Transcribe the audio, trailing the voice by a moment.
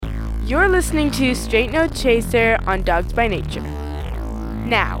You're listening to Straight No Chaser on Dogs by Nature.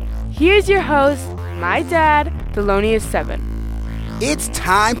 Now, here's your host, my dad, Thelonious7. It's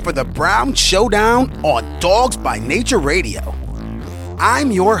time for the Brown Showdown on Dogs by Nature Radio.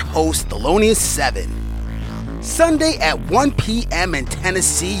 I'm your host, Thelonious7. Sunday at 1 p.m. in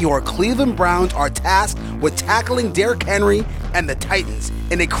Tennessee, your Cleveland Browns are tasked with tackling Derrick Henry and the Titans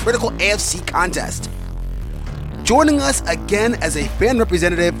in a critical AFC contest. Joining us again as a fan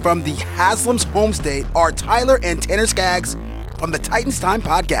representative from the Haslam's home state are Tyler and Tanner Skaggs from the Titans Time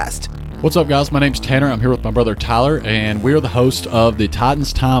podcast. What's up, guys? My name's Tanner. I'm here with my brother Tyler, and we're the host of the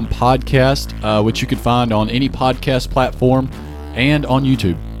Titans Time podcast, which you can find on any podcast platform and on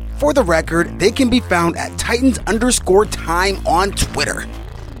YouTube. For the record, they can be found at Titans_time on Twitter.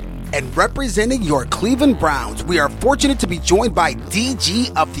 And representing your Cleveland Browns, we are fortunate to be joined by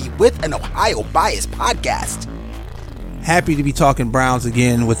DG of the With an Ohio Bias podcast. Happy to be talking Browns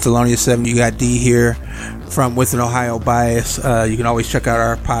again with Thelonious7. You got D here from With an Ohio Bias. You can always check out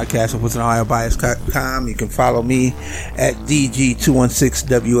our podcast at withanohiobias.com. You can follow me at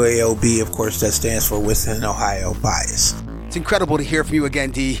DG216WAOB. Of course, that stands for With an Ohio Bias. It's incredible to hear from you again,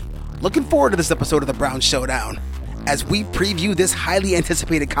 D. Looking forward to this episode of the Browns Showdown as we preview this highly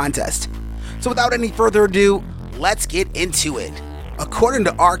anticipated contest. So without any further ado, let's get into it. According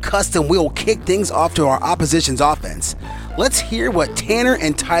to our custom, we will kick things off to our opposition's offense. Let's hear what Tanner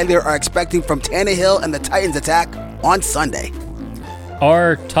and Tyler are expecting from Tannehill and the Titans attack on Sunday.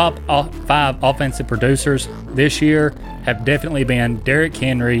 Our top 5 offensive producers this year have definitely been Derrick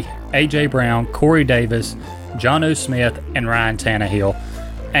Henry, A.J. Brown, Corey Davis, Jonnu Smith, and Ryan Tannehill.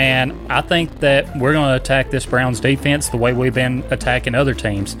 And I think that we're going to attack this Browns defense the way we've been attacking other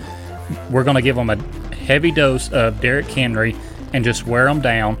teams. We're going to give them a heavy dose of Derrick Henry and just wear them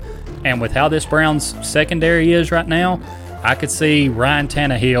down. And with how this Browns secondary is right now, I could see Ryan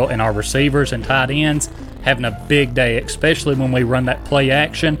Tannehill and our receivers and tight ends having a big day, especially when we run that play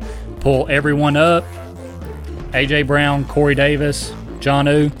action, pull everyone up. A.J. Brown, Corey Davis,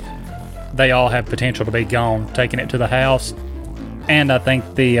 Jonnu, they all have potential to be gone, taking it to the house. And I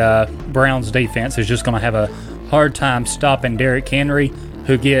think the Browns defense is just going to have a hard time stopping Derrick Henry,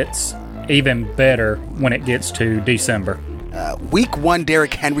 who gets even better when it gets to December. Week 1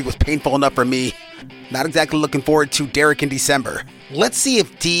 Derrick Henry was painful enough for me. Not exactly looking forward to Derrick in December. Let's see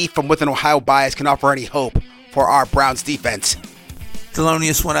if D from With an Ohio Bias can offer any hope for our Browns defense.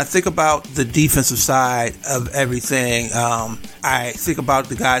 Thelonious, when I think about the defensive side of everything, I think about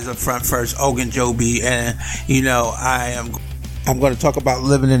the guys up front first, Ogunjobi, and I'm going to talk about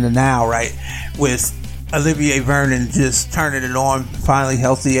living in the now, right, with Olivier Vernon just turning it on, finally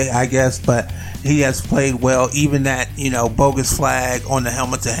healthy, I guess, but he has played well. Even that, bogus flag on the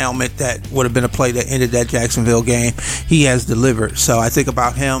helmet-to-helmet that would have been a play that ended that Jacksonville game, he has delivered. So I think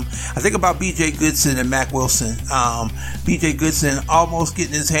about him. I think about B.J. Goodson and Mack Wilson. B.J. Goodson almost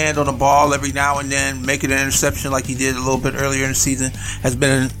getting his hand on the ball every now and then, making an interception like he did a little bit earlier in the season, has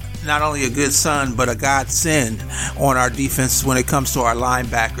been not only a good son, but a godsend on our defense when it comes to our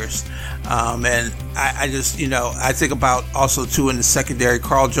linebackers. And I just, I think about also, too, in the secondary,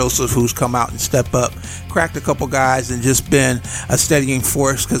 Carl Joseph, who's come out and stepped up, cracked a couple guys, and just been a steadying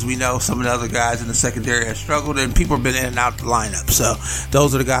force, because we know some of the other guys in the secondary have struggled, and people have been in and out the lineup. So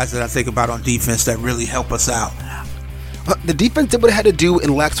those are the guys that I think about on defense that really help us out. The defense did what it had to do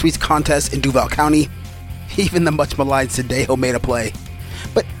in last week's contest in Duval County. Even the much maligned Sadeo made a play.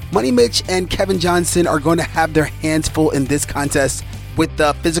 But Money Mitch and Kevin Johnson are going to have their hands full in this contest with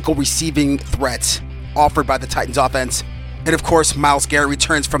the physical receiving threats offered by the Titans offense. And of course, Myles Garrett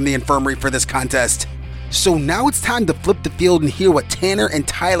returns from the infirmary for this contest. So now it's time to flip the field and hear what Tanner and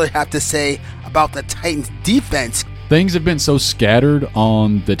Tyler have to say about the Titans defense. Things have been so scattered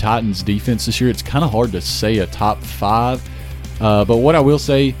on the Titans defense this year, it's kind of hard to say a top 5. But what I will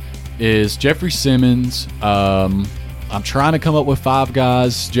say is Jeffrey Simmons, I'm trying to come up with 5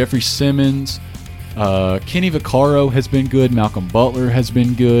 guys. Jeffrey Simmons, Kenny Vaccaro has been good. Malcolm Butler has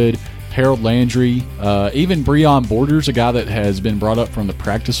been good. Harold Landry, even Breon Borders, a guy that has been brought up from the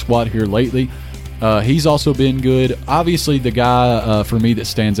practice squad here lately. He's also been good. Obviously, the guy for me that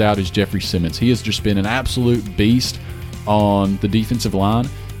stands out is Jeffrey Simmons. He has just been an absolute beast on the defensive line,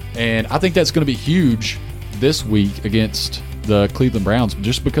 and I think that's going to be huge this week against the Cleveland Browns,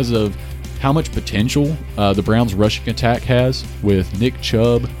 just because of how much potential the Browns' rushing attack has with Nick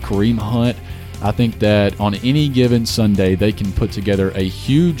Chubb, Kareem Hunt. I think that on any given Sunday, they can put together a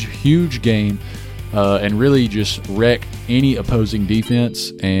huge game and really just wreck any opposing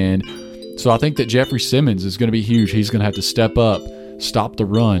defense. And so I think that Jeffrey Simmons is going to be huge. He's going to have to step up stop the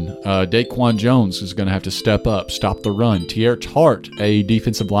run. Daquan Jones is going to have to step up, stop the run. Tierre Tart, a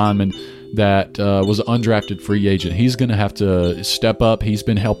defensive lineman that was an undrafted free agent, he's going to have to step up. He's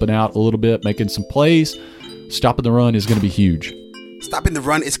been helping out a little bit, making some plays. Stopping the run is going to be huge. Stopping the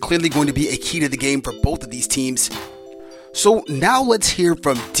run is clearly going to be a key to the game for both of these teams. So now let's hear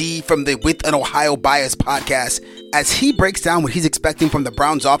from D from the With an Ohio Bias podcast as he breaks down what he's expecting from the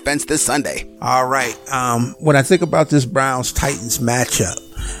Browns offense this Sunday. All right. When I think about this Browns-Titans matchup,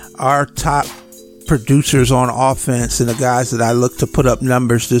 our top producers on offense and the guys that I look to put up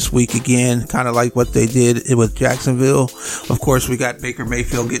numbers this week again, kind of like what they did with Jacksonville. Of course, we got Baker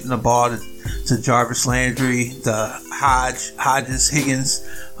Mayfield getting the ball to Jarvis Landry, the Hodges, Higgins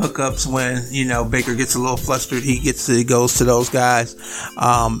hookups when, Baker gets a little flustered. He goes to those guys.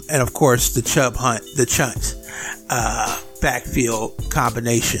 And of course, the Chunt backfield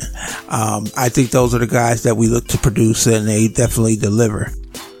combination. I think those are the guys that we look to produce, and they definitely deliver.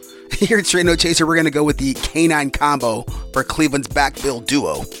 Here at Straight No Chaser, we're going to go with the canine combo for Cleveland's backfield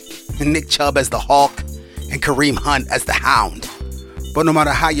duo. Nick Chubb as the Hawk and Kareem Hunt as the Hound. But no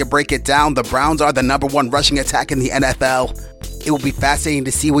matter how you break it down, the Browns are the number one rushing attack in the NFL. It will be fascinating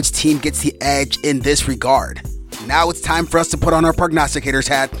to see which team gets the edge in this regard. Now it's time for us to put on our prognosticators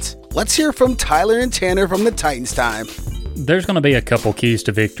hats. Let's hear from Tyler and Tanner from the Titans time. There's going to be a couple keys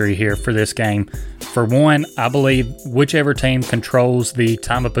to victory here for this game. For one, I believe whichever team controls the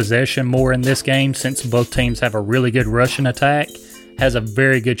time of possession more in this game, since both teams have a really good rushing attack, has a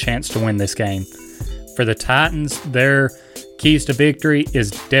very good chance to win this game. For the Titans, their keys to victory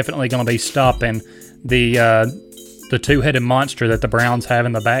is definitely going to be stopping the two-headed monster that the Browns have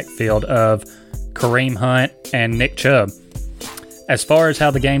in the backfield of Kareem Hunt and Nick Chubb. As far as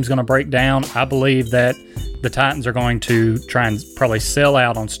how the game's going to break down, I believe that the Titans are going to try and probably sell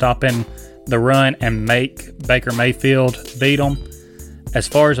out on stopping the run and make Baker Mayfield beat them. As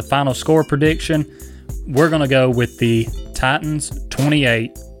far as a final score prediction, we're going to go with the Titans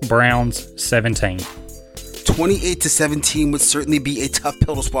 28, Browns 17. 28-17 would certainly be a tough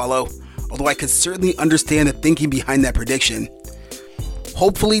pill to swallow, although I could certainly understand the thinking behind that prediction.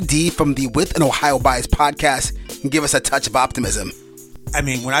 Hopefully D from the With an Ohio Bias podcast can give us a touch of optimism. I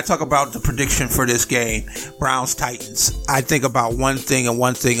mean, when I talk about the prediction for this game, Browns-Titans, I think about one thing and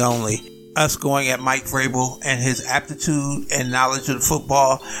one thing only. Us going at Mike Vrabel and his aptitude and knowledge of the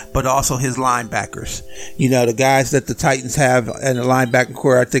football, but also his linebackers. The guys that the Titans have in the linebacking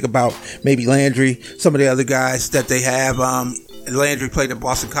core, I think about maybe Landry, some of the other guys that they have. Landry played at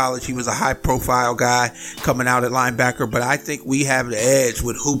Boston College. He was a high-profile guy coming out at linebacker, but I think we have the edge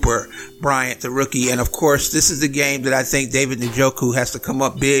with Hooper, Bryant, the rookie, and of course, this is the game that I think David Njoku has to come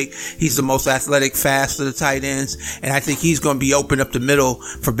up big. He's the most athletic, fast of the tight ends, and I think he's going to be open up the middle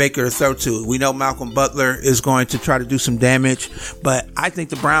for Baker to throw to. We know Malcolm Butler is going to try to do some damage, but I think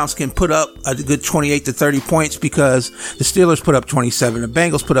the Browns can put up a good 28 to 30 points because the Steelers put up 27, the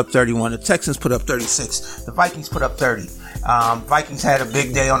Bengals put up 31, the Texans put up 36, the Vikings put up 30. Vikings had a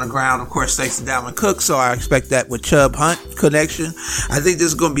big day on the ground, of course, thanks to Dalvin Cook, so I expect that with Chubb Hunt connection. I think this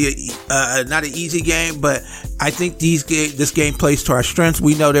is going to be not an easy game, but I think this game plays to our strengths.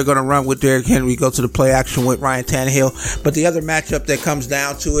 We know they're going to run with Derrick Henry, go to the play action with Ryan Tannehill, but the other matchup that comes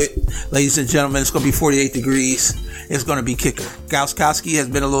down to it, ladies and gentlemen, it's going to be 48 degrees. It's going to be kicker. Gauskowski has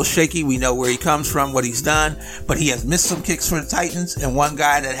been a little shaky. We know where he comes from, what he's done, but he has missed some kicks for the Titans, and one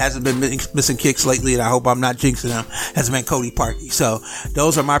guy that hasn't been missing kicks lately, and I hope I'm not jinxing him, has been Cody Parkey. So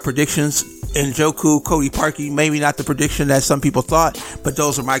those are my predictions. Njoku, Cody Parkey, maybe not the prediction that some people thought, but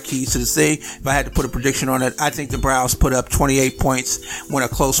those are my keys to the thing. If I had to put a prediction on it, I think the Browns put up 28 points, win a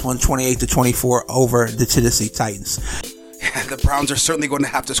close one, 28-24 over the Tennessee Titans. The Browns are certainly going to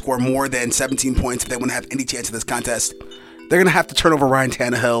have to score more than 17 points if they want to have any chance in this contest. They're going to have to turn over Ryan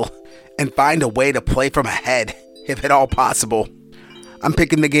Tannehill and find a way to play from ahead, if at all possible. I'm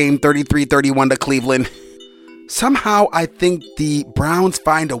picking the game 33-31 to Cleveland. Somehow, I think the Browns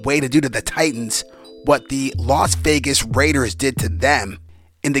find a way to do to the Titans what the Las Vegas Raiders did to them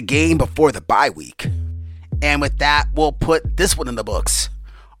in the game before the bye week. And with that, we'll put this one in the books.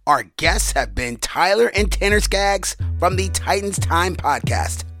 Our guests have been Tyler and Tanner Skaggs from the Titans Time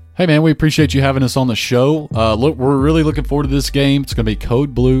podcast. Hey, man, we appreciate you having us on the show. We're really looking forward to this game. It's going to be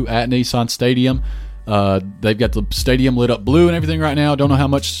Code Blue at Nissan Stadium. They've got the stadium lit up blue and everything right now. Don't know how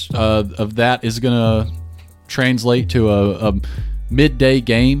much of that is going to translate to a midday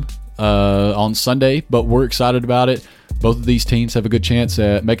game on Sunday, but we're excited about it. Both of these teams have a good chance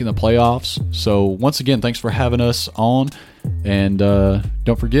at making the playoffs. So once again, thanks for having us on. And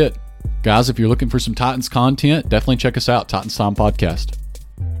don't forget, guys, if you're looking for some Titans content, definitely check us out, Titans Time Podcast.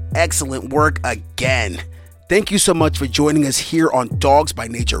 Excellent work again. Thank you so much for joining us here on Dogs by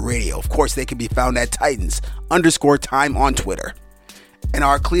Nature Radio. Of course, they can be found at Titans_time on Twitter. And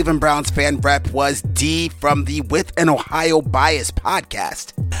our Cleveland Browns fan rep was D from the With an Ohio Bias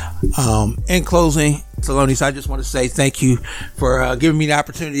podcast. In closing, Thelonious, I just want to say thank you for giving me the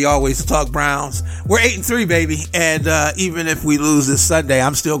opportunity always to talk Browns. We're 8-3, baby. And even if we lose this Sunday,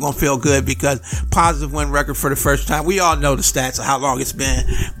 I'm still going to feel good because positive win record for the first time. We all know the stats of how long it's been,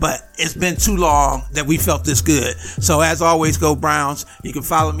 but it's been too long that we felt this good. So as always, go Browns. You can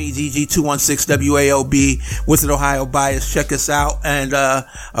follow me, GG216WAOB with an Ohio Bias. Check us out. And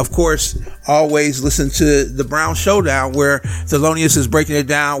of course, always listen to the Brown Showdown where Thelonious is breaking it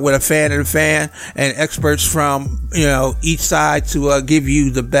down with a fan and experts from, each side to give you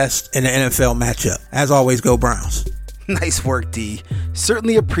the best in the NFL matchup. As always, go Browns. Nice work, D.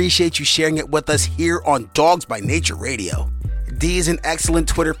 Certainly appreciate you sharing it with us here on Dogs by Nature Radio. D is an excellent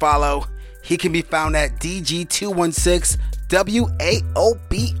Twitter follow. He can be found at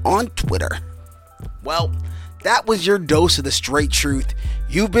DG216WAOB on Twitter. Well, that was your dose of the straight truth.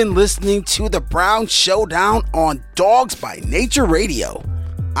 You've been listening to the Brown Showdown on Dogs by Nature Radio.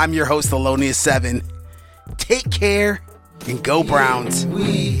 I'm your host, Thelonious7. Take care and go Browns.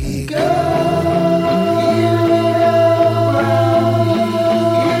 We go.